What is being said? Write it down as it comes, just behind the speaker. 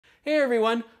Hey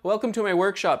everyone, welcome to my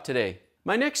workshop today.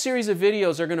 My next series of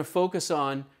videos are going to focus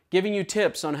on giving you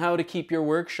tips on how to keep your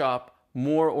workshop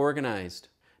more organized.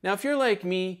 Now if you're like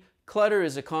me, clutter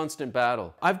is a constant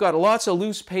battle. I've got lots of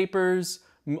loose papers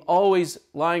always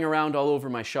lying around all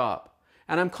over my shop.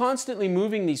 And I'm constantly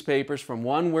moving these papers from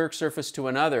one work surface to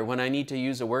another when I need to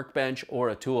use a workbench or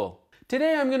a tool.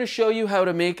 Today I'm going to show you how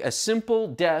to make a simple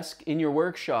desk in your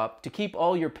workshop to keep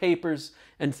all your papers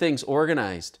and things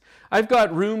organized. I've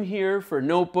got room here for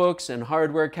notebooks and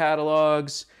hardware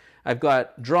catalogs. I've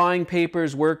got drawing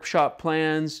papers, workshop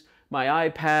plans, my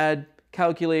iPad,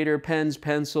 calculator, pens,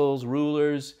 pencils,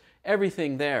 rulers,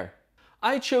 everything there.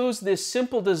 I chose this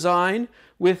simple design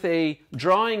with a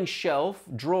drawing shelf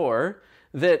drawer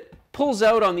that pulls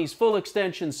out on these full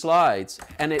extension slides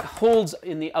and it holds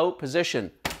in the out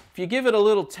position. If you give it a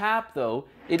little tap though,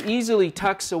 it easily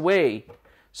tucks away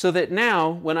so that now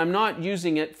when I'm not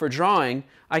using it for drawing,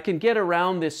 I can get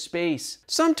around this space.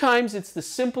 Sometimes it's the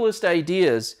simplest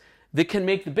ideas that can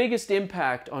make the biggest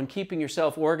impact on keeping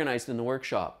yourself organized in the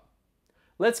workshop.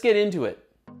 Let's get into it.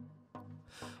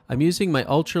 I'm using my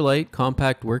ultralight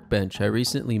compact workbench I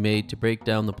recently made to break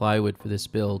down the plywood for this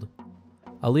build.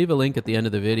 I'll leave a link at the end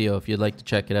of the video if you'd like to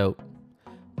check it out.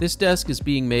 This desk is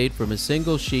being made from a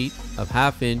single sheet of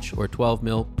 1/2 inch or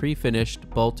 12mm pre-finished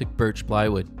Baltic Birch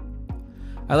plywood.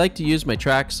 I like to use my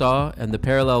track saw and the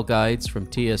parallel guides from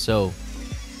TSO.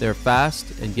 They're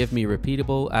fast and give me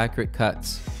repeatable, accurate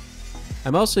cuts.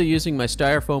 I'm also using my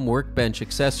styrofoam workbench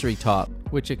accessory top,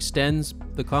 which extends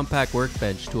the compact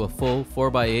workbench to a full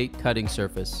 4x8 cutting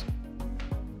surface.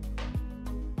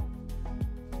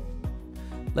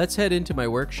 Let's head into my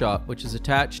workshop, which is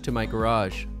attached to my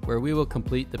garage, where we will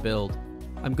complete the build.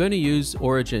 I'm going to use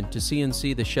Origin to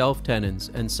CNC the shelf tenons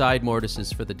and side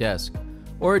mortises for the desk.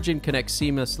 Origin connects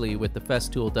seamlessly with the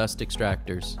Festool dust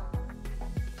extractors.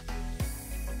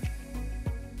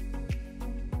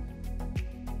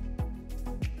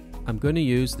 I'm going to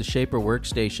use the Shaper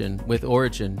Workstation with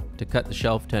Origin to cut the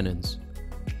shelf tenons.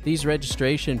 These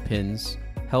registration pins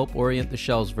help orient the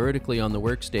shelves vertically on the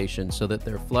workstation so that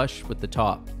they're flush with the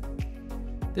top.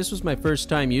 This was my first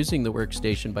time using the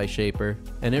Workstation by Shaper,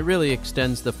 and it really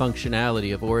extends the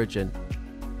functionality of Origin.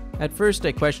 At first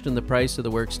I questioned the price of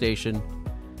the Workstation,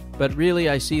 but really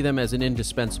I see them as an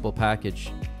indispensable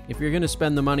package. If you're going to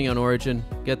spend the money on Origin,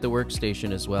 get the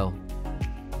Workstation as well.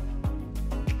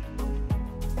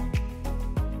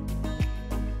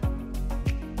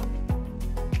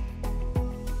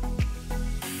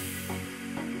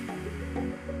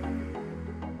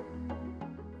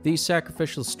 These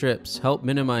sacrificial strips help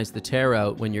minimize the tear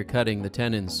out when you're cutting the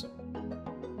tenons.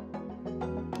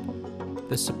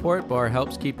 The support bar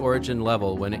helps keep Origin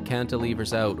level when it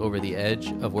cantilevers out over the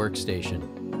edge of Workstation.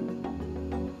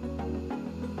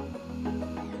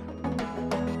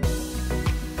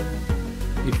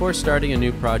 Before starting a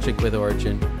new project with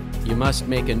Origin, you must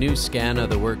make a new scan of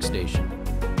the Workstation.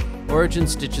 Origin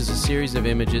stitches a series of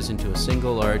images into a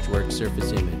single large work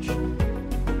surface image.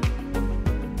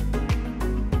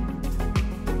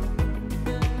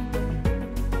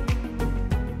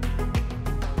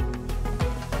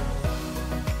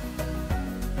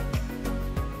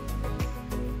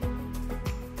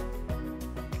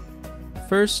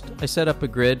 First, I set up a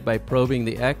grid by probing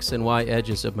the X and Y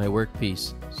edges of my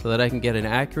workpiece so that I can get an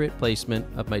accurate placement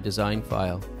of my design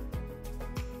file.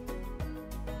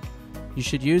 You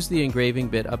should use the engraving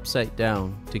bit upside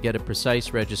down to get a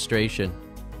precise registration.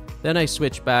 Then I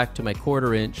switch back to my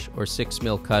 1/4 inch or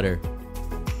 6mm cutter.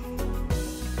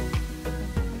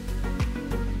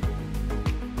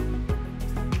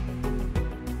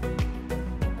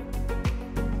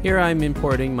 Here I'm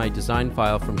importing my design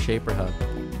file from ShaperHub.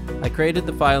 I created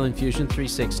the file in Fusion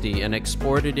 360 and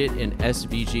exported it in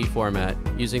SVG format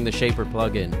using the Shaper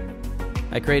plugin.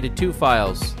 I created 2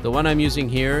 files. The one I'm using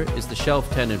here is the shelf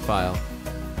tenon file.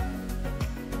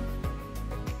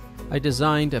 I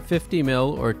designed a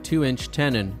 50mm or 2-inch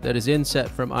tenon that is inset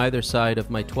from either side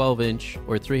of my 12-inch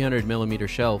or 300mm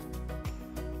shelf.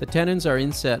 The tenons are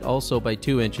inset also by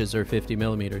 2 inches or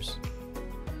 50mm.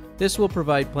 This will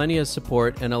provide plenty of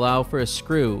support and allow for a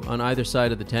screw on either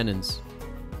side of the tenons.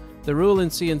 The rule in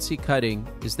CNC cutting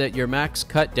is that your max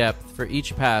cut depth for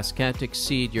each pass can't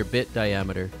exceed your bit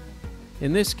diameter.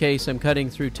 In this case, I'm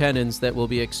cutting through tenons that will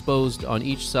be exposed on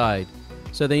each side,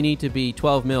 so they need to be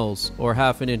 12 mils or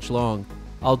 1/2 inch long.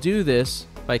 I'll do this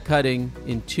by cutting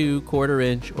in 2 1/4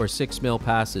 inch or 6mm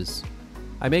passes.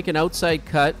 I make an outside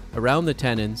cut around the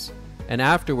tenons, and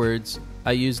afterwards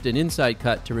I used an inside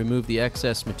cut to remove the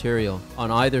excess material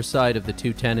on either side of the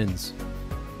 2 tenons.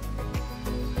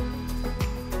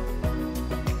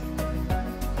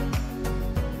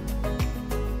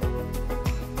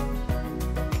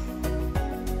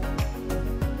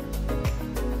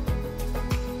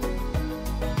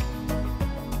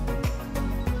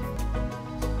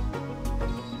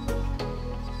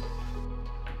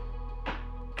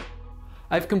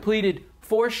 I've completed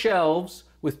 4 shelves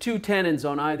with 2 tenons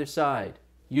on either side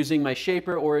using my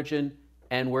shaper, Origin,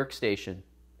 and Workstation.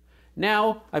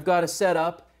 Now I've got to set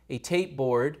up a tape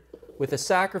board with a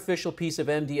sacrificial piece of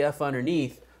MDF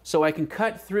underneath so I can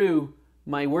cut through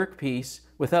my workpiece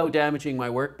without damaging my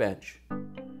workbench.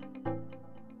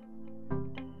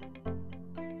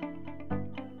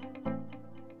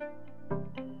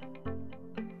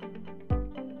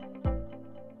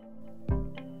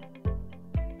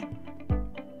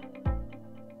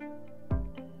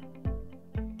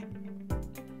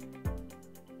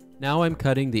 Now I'm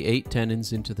cutting the 8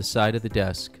 tenons into the side of the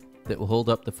desk that will hold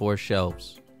up the 4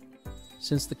 shelves.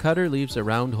 Since the cutter leaves a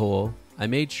round hole, I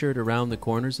made sure to round the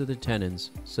corners of the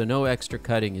tenons so no extra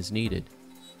cutting is needed.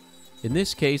 In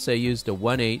this case I used a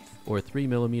 1/8 or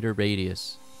 3mm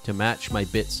radius to match my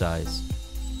bit size.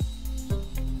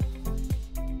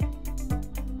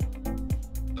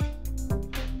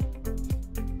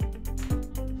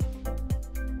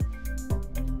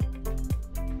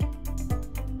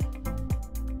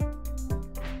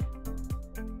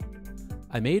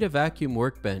 I made a vacuum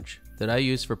workbench that I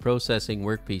use for processing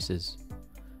workpieces.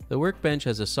 The workbench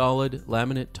has a solid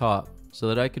laminate top so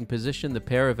that I can position the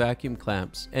pair of vacuum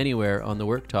clamps anywhere on the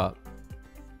worktop.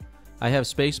 I have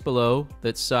space below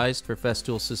that's sized for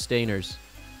festool sustainers.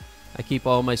 I keep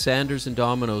all my sanders and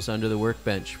dominoes under the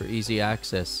workbench for easy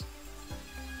access.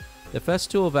 The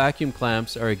festool vacuum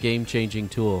clamps are a game-changing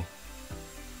tool.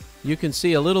 You can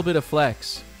see a little bit of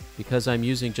flex because I'm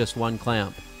using just one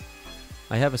clamp.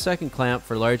 I have a second clamp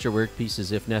for larger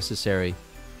workpieces if necessary,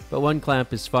 but one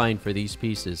clamp is fine for these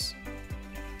pieces.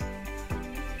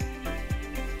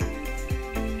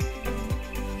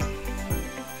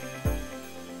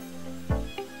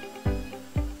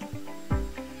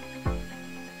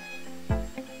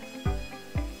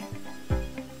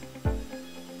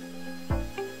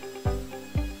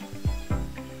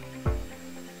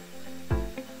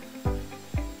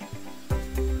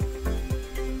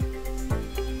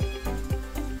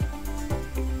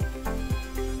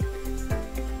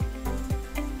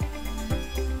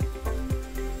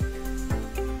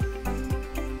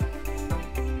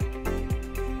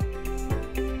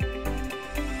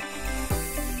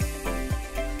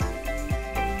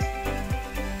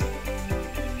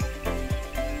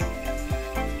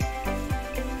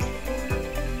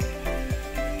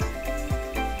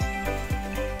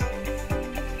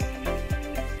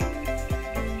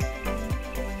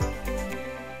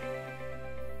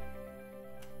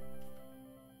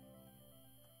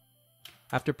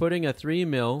 After putting a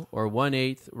 3mm or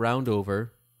 1/8 round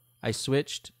over, I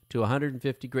switched to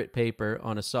 150 grit paper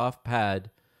on a soft pad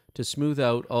to smooth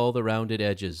out all the rounded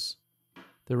edges.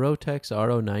 The Rotex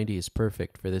RO90 is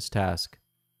perfect for this task.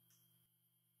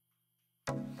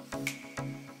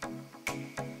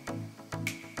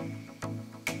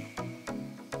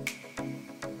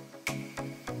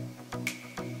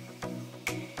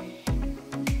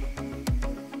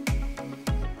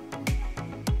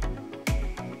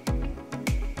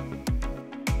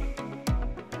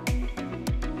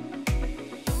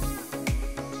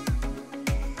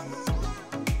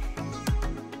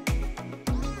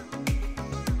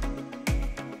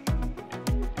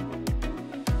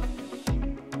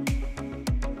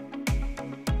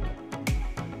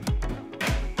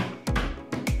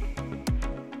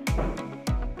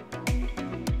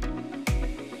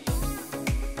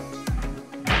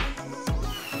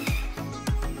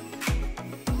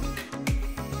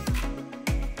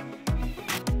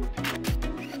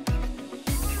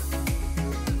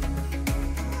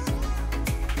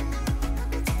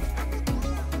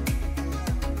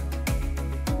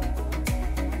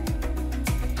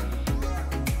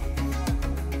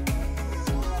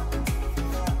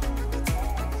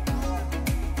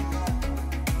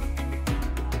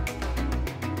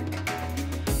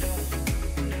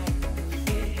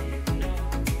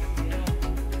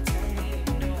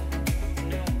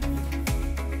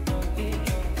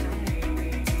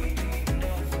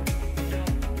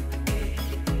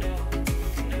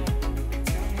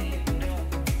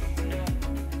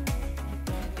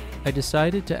 I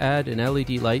decided to add an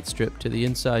LED light strip to the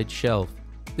inside shelf.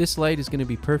 This light is going to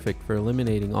be perfect for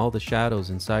eliminating all the shadows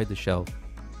inside the shelf.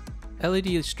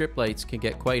 LED strip lights can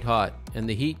get quite hot, and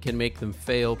the heat can make them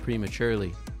fail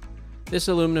prematurely. This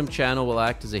aluminum channel will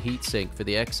act as a heat sink for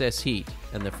the excess heat,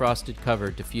 and the frosted cover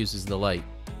diffuses the light.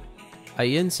 I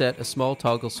inset a small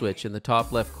toggle switch in the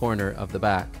top left corner of the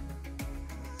back.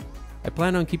 I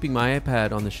plan on keeping my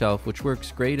iPad on the shelf, which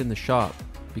works great in the shop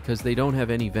because they don't have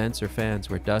any vents or fans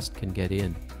where dust can get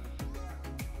in.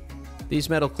 These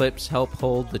metal clips help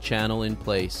hold the channel in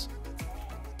place.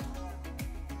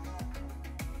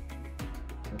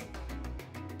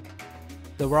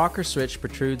 The rocker switch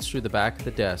protrudes through the back of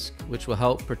the desk, which will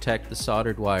help protect the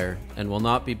soldered wire and will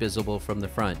not be visible from the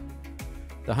front.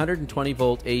 The 120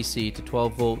 volt AC to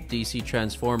 12 volt DC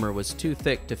transformer was too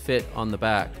thick to fit on the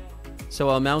back, so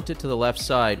I'll mount it to the left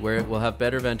side where it will have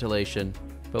better ventilation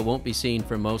but won't be seen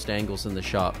from most angles in the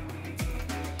shop.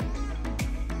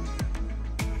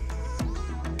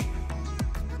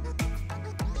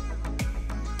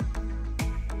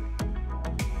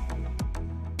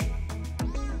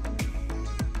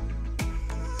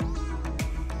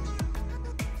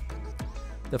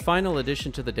 The final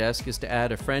addition to the desk is to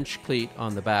add a French cleat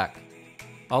on the back.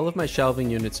 All of my shelving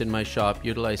units in my shop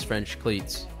utilize French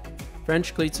cleats.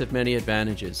 French cleats have many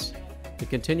advantages. The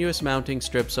continuous mounting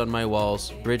strips on my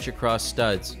walls bridge across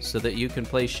studs so that you can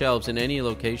place shelves in any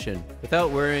location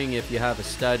without worrying if you have a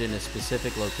stud in a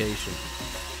specific location.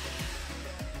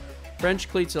 French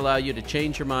cleats allow you to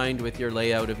change your mind with your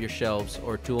layout of your shelves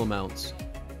or tool mounts.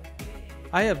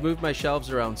 I have moved my shelves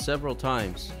around several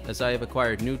times as I have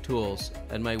acquired new tools,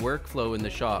 and my workflow in the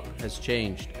shop has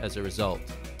changed as a result.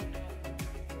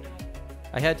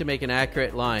 I had to make an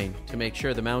accurate line to make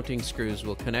sure the mounting screws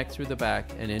will connect through the back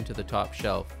and into the top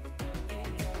shelf.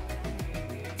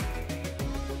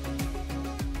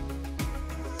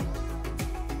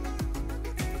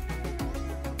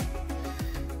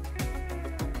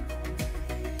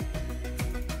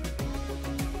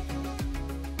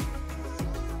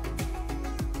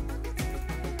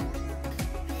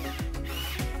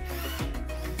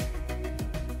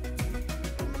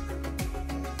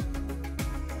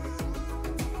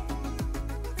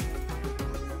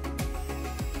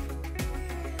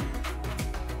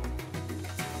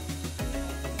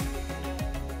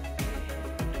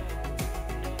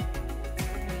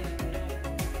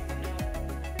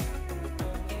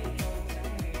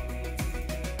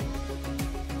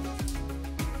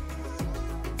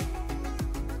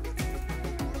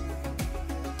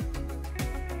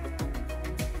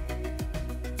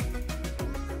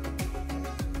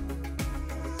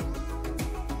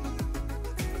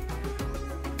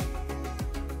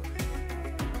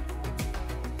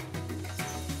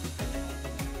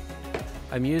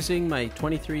 I'm using my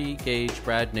 23 gauge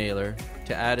brad nailer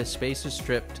to add a spacer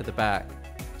strip to the back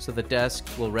so the desk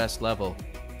will rest level.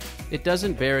 It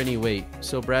doesn't bear any weight,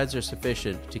 so brads are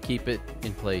sufficient to keep it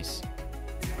in place.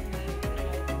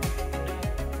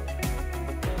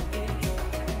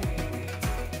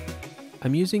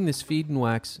 I'm using this Feed and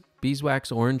Wax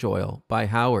Beeswax Orange Oil by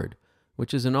Howard,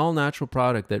 which is an all-natural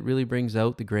product that really brings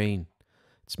out the grain.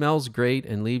 It smells great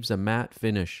and leaves a matte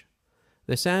finish.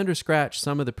 The sander scratched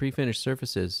some of the pre-finished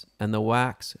surfaces, and the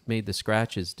wax made the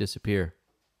scratches disappear.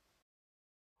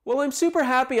 Well, I'm super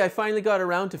happy I finally got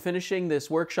around to finishing this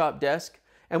workshop desk.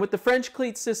 And with the French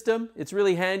cleat system, it's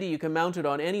really handy. You can mount it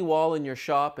on any wall in your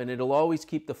shop and it'll always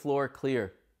keep the floor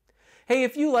clear. Hey,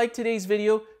 if you liked today's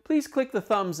video, please click the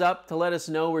thumbs up to let us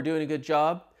know we're doing a good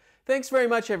job. Thanks very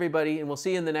much, everybody, and we'll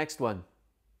see you in the next one.